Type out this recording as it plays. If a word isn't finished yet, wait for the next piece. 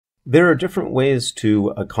There are different ways to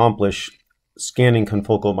accomplish scanning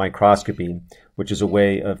confocal microscopy, which is a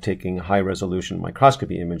way of taking high-resolution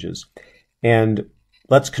microscopy images. And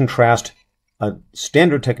let's contrast a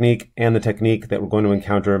standard technique and the technique that we're going to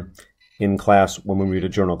encounter in class when we read a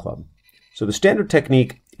journal club. So the standard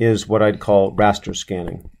technique is what I'd call raster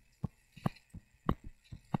scanning.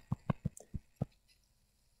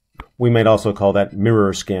 We might also call that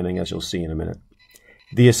mirror scanning, as you'll see in a minute.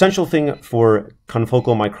 The essential thing for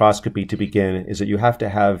confocal microscopy to begin is that you have to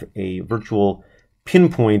have a virtual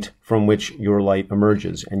pinpoint from which your light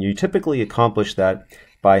emerges, and you typically accomplish that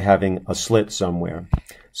by having a slit somewhere.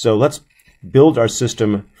 So let's build our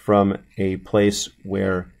system from a place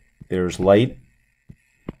where there's light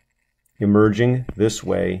emerging this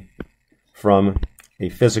way from a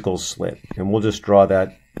physical slit, and we'll just draw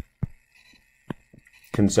that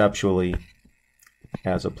conceptually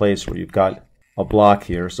as a place where you've got a block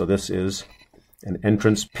here. So this is an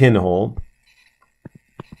entrance pinhole.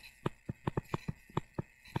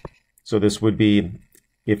 So this would be,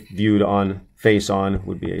 if viewed on face on,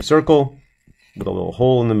 would be a circle with a little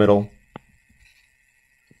hole in the middle,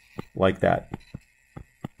 like that.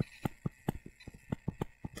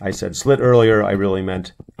 I said slit earlier, I really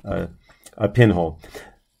meant a pinhole.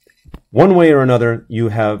 One way or another, you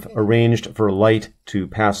have arranged for light to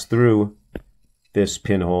pass through this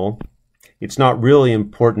pinhole. It's not really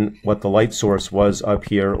important what the light source was up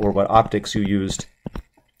here or what optics you used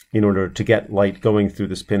in order to get light going through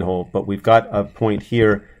this pinhole, but we've got a point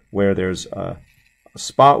here where there's a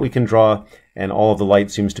spot we can draw, and all of the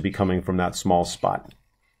light seems to be coming from that small spot.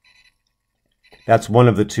 That's one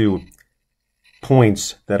of the two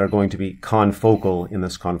points that are going to be confocal in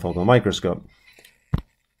this confocal microscope.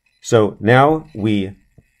 So now we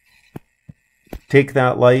take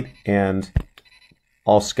that light, and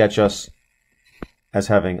I'll sketch us as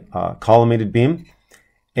having a collimated beam,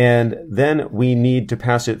 and then we need to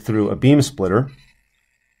pass it through a beam splitter,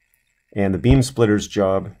 and the beam splitter's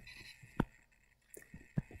job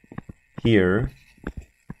here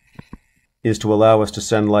is to allow us to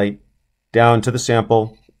send light down to the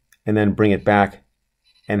sample and then bring it back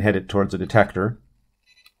and head it towards a detector.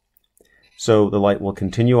 So the light will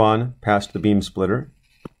continue on past the beam splitter,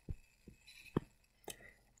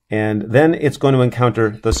 and then it's going to encounter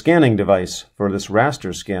the scanning device for this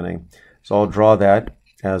raster scanning. So I'll draw that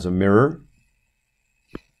as a mirror,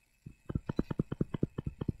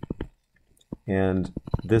 and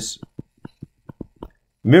this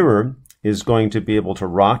mirror is going to be able to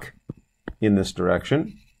rock in this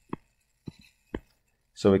direction,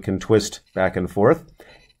 so it can twist back and forth.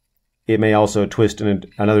 It may also twist in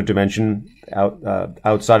another dimension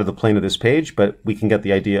outside of the plane of this page, but we can get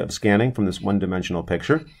the idea of scanning from this one-dimensional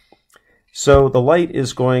picture. So the light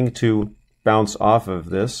is going to bounce off of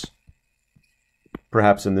this,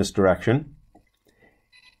 perhaps in this direction.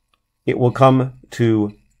 It will come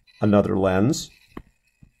to another lens,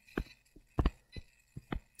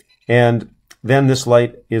 and then this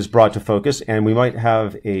light is brought to focus, and we might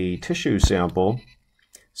have a tissue sample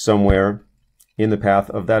somewhere in the path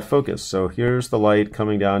of that focus. So here's the light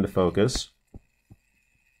coming down to focus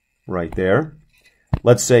right there.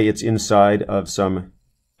 Let's say it's inside of some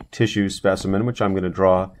tissue specimen, which I'm going to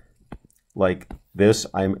draw like this.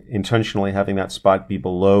 I'm intentionally having that spot be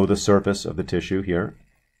below the surface of the tissue here.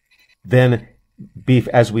 Then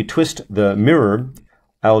as we twist the mirror,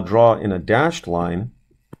 I'll draw in a dashed line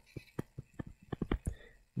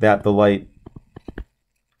that the light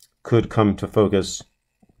could come to focus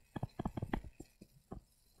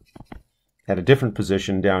at a different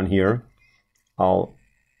position down here. I'll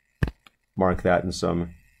mark that in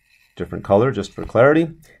some different color just for clarity.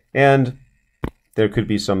 And there could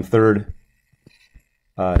be some third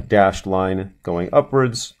dashed line going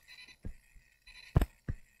upwards.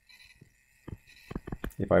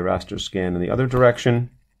 If I raster scan in the other direction,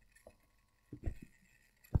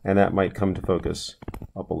 and that might come to focus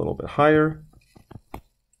up a little bit higher.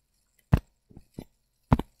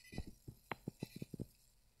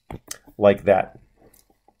 Like that.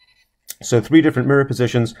 So 3 different mirror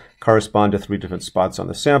positions correspond to 3 different spots on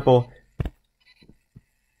the sample.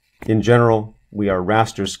 In general, we are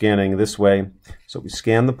raster scanning this way, so we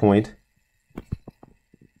scan the point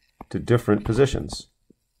to different positions.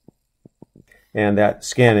 And that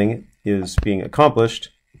scanning is being accomplished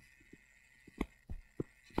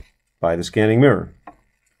by the scanning mirror.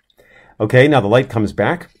 Okay, now the light comes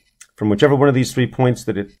back from whichever one of these 3 points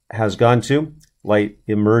that it has gone to. Light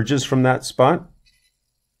emerges from that spot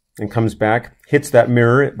and comes back, hits that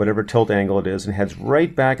mirror at whatever tilt angle it is, and heads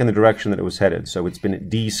right back in the direction that it was headed. So it's been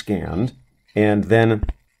descanned, and then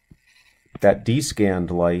that descanned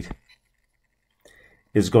light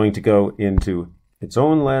is going to go into its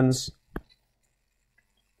own lens,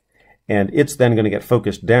 and it's then going to get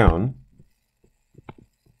focused down.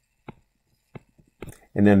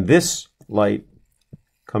 And then this light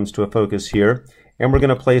comes to a focus here, and we're going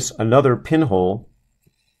to place another pinhole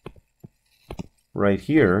right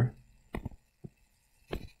here.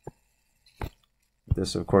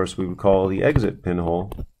 This, of course, we would call the exit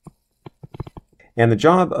pinhole. And the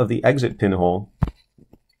job of the exit pinhole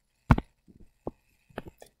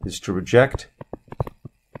is to reject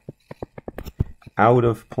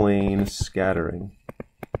out-of-plane scattering.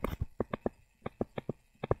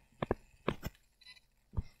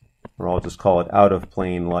 Or I'll just call it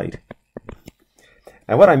out-of-plane light.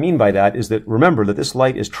 And what I mean by that is that, remember that this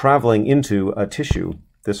light is traveling into a tissue.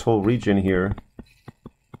 This whole region here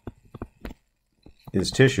is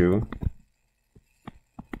tissue.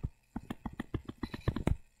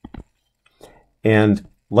 And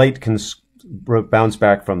light can bounce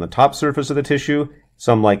back from the top surface of the tissue.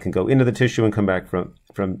 Some light can go into the tissue and come back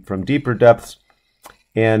from deeper depths.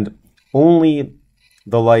 And only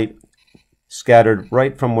the light scattered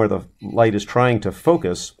right from where the light is trying to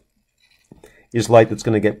focus is light that's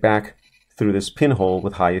going to get back through this pinhole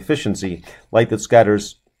with high efficiency. Light that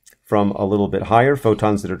scatters from a little bit higher,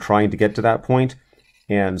 photons that are trying to get to that point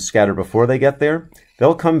and scatter before they get there,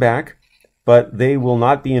 they'll come back, but they will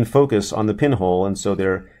not be in focus on the pinhole, and so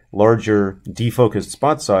their larger defocused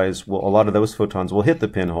spot size, a lot of those photons will hit the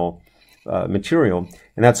pinhole material.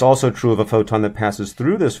 And that's also true of a photon that passes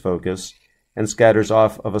through this focus and scatters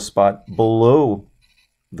off of a spot below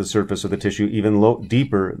the surface of the tissue, even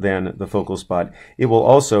deeper than the focal spot. It will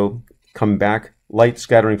also come back, light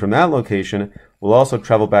scattering from that location will also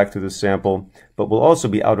travel back through the sample, but will also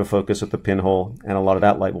be out of focus at the pinhole, and a lot of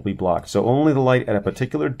that light will be blocked. So only the light at a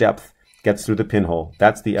particular depth gets through the pinhole.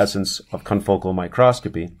 That's the essence of confocal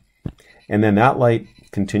microscopy. And then that light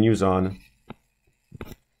continues on,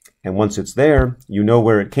 and once it's there, you know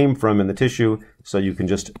where it came from in the tissue, so you can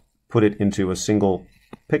just put it into a single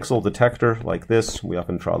pixel detector like this. We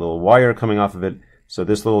often draw a little wire coming off of it. So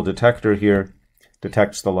this little detector here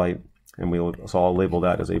detects the light, and I'll label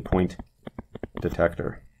that as a point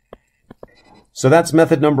detector. So that's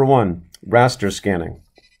method number one, raster scanning.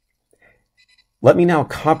 Let me now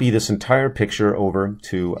copy this entire picture over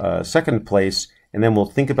to a second place, and then we'll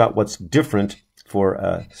think about what's different for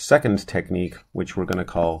a second technique, which we're going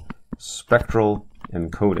to call spectral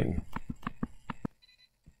encoding.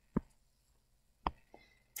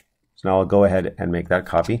 So now I'll go ahead and make that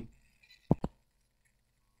copy.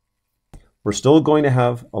 We're still going to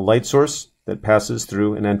have a light source that passes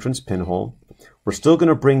through an entrance pinhole. We're still going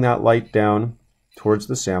to bring that light down towards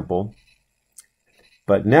the sample.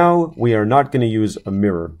 But now we are not going to use a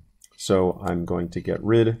mirror. So I'm going to get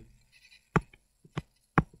rid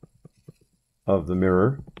of the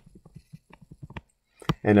mirror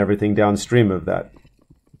and everything downstream of that.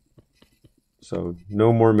 So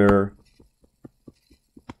no more mirror.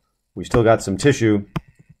 We still got some tissue,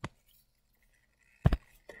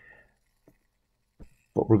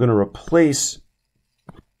 but we're going to replace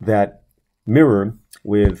that mirror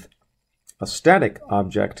with a static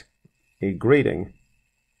object, a grating.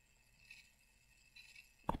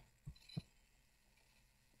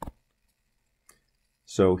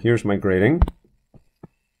 So here's my grating,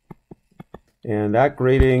 and that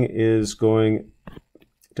grating is going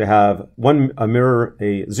to have a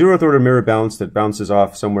zeroth order mirror bounce that bounces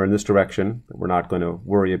off somewhere in this direction that we're not going to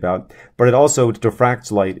worry about, but it also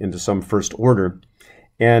diffracts light into some first order.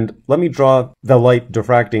 And let me draw the light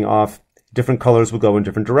diffracting off. Different colors will go in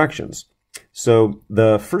different directions. So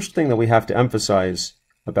the first thing that we have to emphasize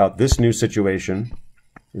about this new situation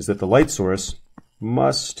is that the light source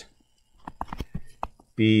must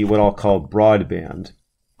be what I'll call broadband.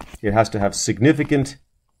 It has to have significant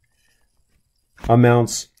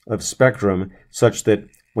amounts of spectrum such that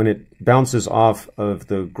when it bounces off of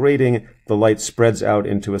the grating, the light spreads out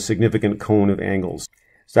into a significant cone of angles.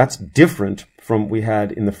 So that's different from what we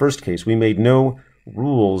had in the first case. We made no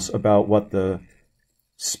rules about what the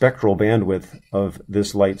spectral bandwidth of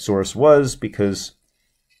this light source was because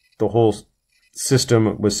the whole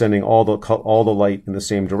system was sending all the light in the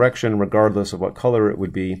same direction, regardless of what color it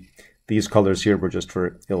would be. These colors here were just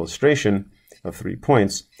for illustration of 3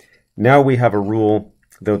 points. Now we have a rule,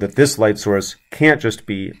 though, that this light source can't just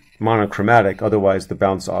be monochromatic, otherwise the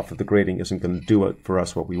bounce off of the grating isn't going to do it for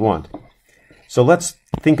us what we want. So let's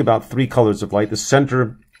think about 3 colors of light. The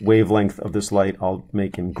center wavelength of this light I'll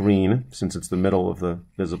make in green, since it's the middle of the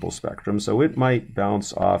visible spectrum. So it might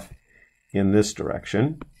bounce off in this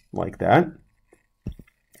direction, like that.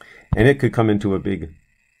 And it could come into a big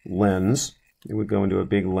lens. It would go into a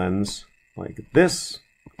big lens like this.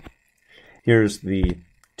 Here's the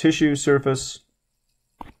tissue surface,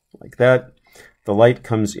 like that. The light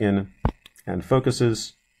comes in and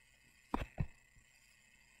focuses.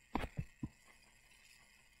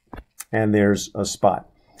 And there's a spot.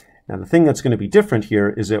 Now the thing that's going to be different here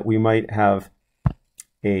is that we might have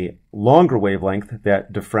a longer wavelength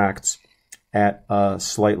that diffracts at a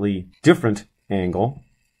slightly different angle.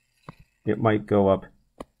 It might go up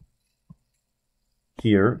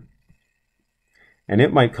here, and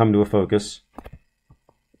it might come to a focus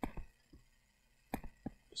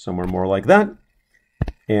somewhere more like that.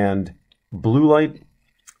 And blue light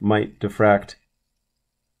might diffract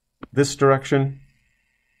this direction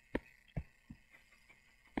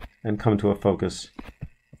and come to a focus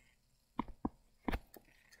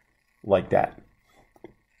like that.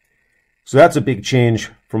 So that's a big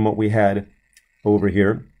change from what we had over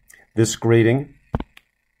here. This grating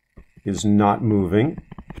is not moving.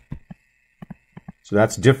 So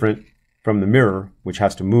that's different from the mirror, which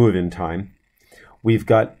has to move in time. We've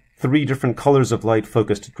got 3 different colors of light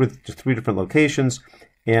focused to 3 different locations.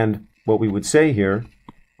 And what we would say here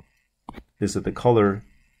is that the color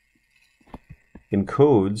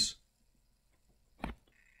encodes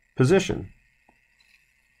position.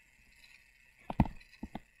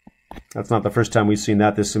 That's not the first time we've seen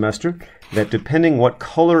that this semester. That depending what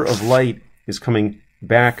color of light is coming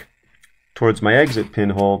back towards my exit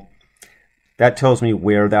pinhole, that tells me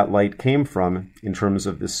where that light came from in terms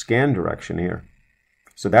of the scan direction here.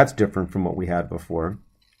 So that's different from what we had before.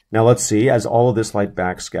 Now let's see, as all of this light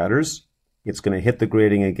backscatters, it's going to hit the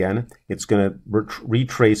grating again. It's going to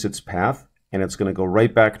retrace its path, and it's going to go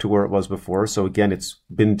right back to where it was before. So again, it's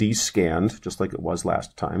been descanned, just like it was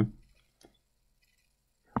last time.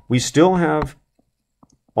 We still have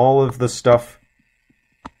all of the stuff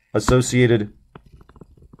associated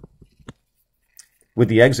with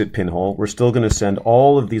the exit pinhole. We're still going to send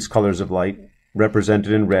all of these colors of light,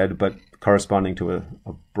 represented in red, but corresponding to a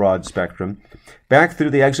broad spectrum, back through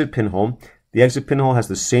the exit pinhole. The exit pinhole has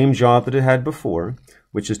the same job that it had before,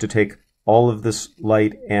 which is to take all of this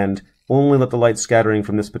light and only let the light scattering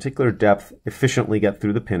from this particular depth efficiently get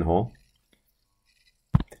through the pinhole.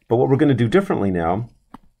 But what we're going to do differently now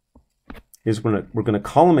is we're going to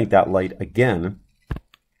collimate that light again,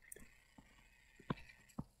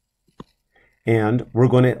 and we're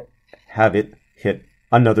going to have it hit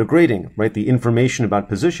another grating, right? The information about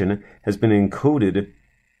position has been encoded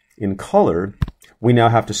in color. We now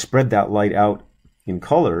have to spread that light out in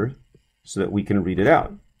color so that we can read it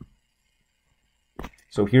out.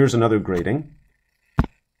 So here's another grating.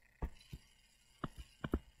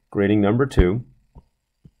 Grating number 2.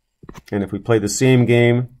 And if we play the same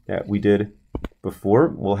game that we did before,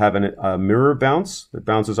 we'll have a mirror bounce that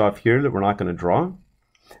bounces off here that we're not going to draw.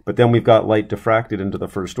 But then we've got light diffracted into the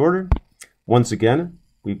first order. Once again,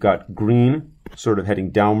 we've got green sort of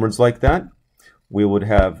heading downwards like that. We would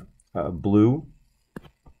have blue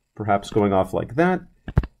perhaps going off like that,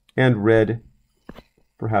 and red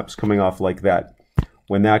perhaps coming off like that.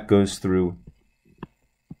 When that goes through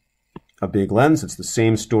a big lens, it's the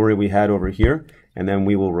same story we had over here, and then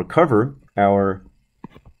we will recover our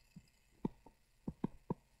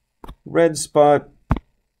red spot,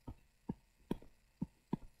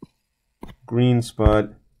 green spot,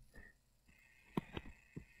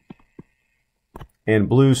 and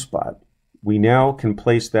blue spot. We now can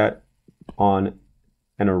place that on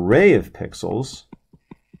an array of pixels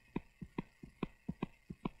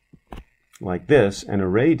like this, an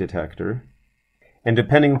array detector, and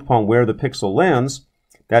depending upon where the pixel lands,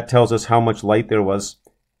 that tells us how much light there was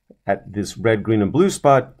at this red, green, and blue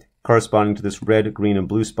spot corresponding to this red, green, and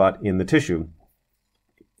blue spot in the tissue.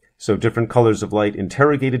 So different colors of light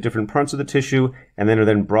interrogated different parts of the tissue and then are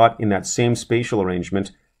then brought in that same spatial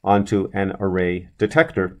arrangement onto an array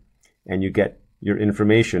detector, and you get your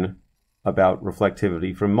information about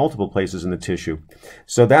reflectivity from multiple places in the tissue.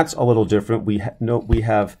 So that's a little different. We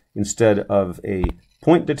have, instead of a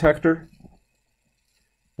point detector,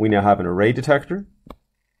 we now have an array detector.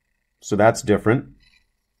 So that's different.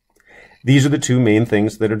 These are the 2 main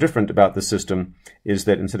things that are different about the system, is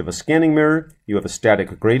that instead of a scanning mirror, you have a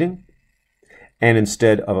static grating, and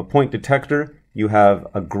instead of a point detector, you have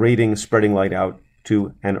a grating spreading light out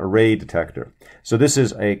to an array detector. So this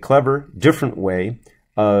is a clever, different way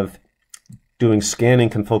of doing scanning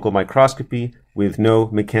confocal microscopy with no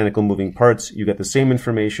mechanical moving parts. You get the same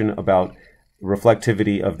information about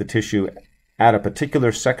reflectivity of the tissue at a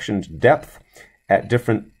particular section's depth at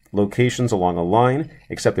different locations along a line,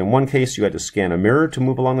 except in one case you had to scan a mirror to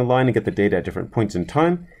move along the line and get the data at different points in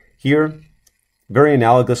time. Here, very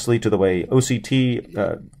analogously to the way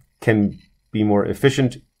OCT can be more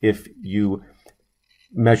efficient if you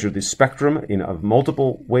measure the spectrum of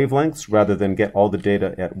multiple wavelengths rather than get all the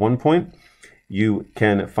data at one point. You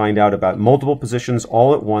can find out about multiple positions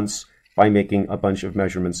all at once by making a bunch of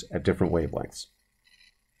measurements at different wavelengths.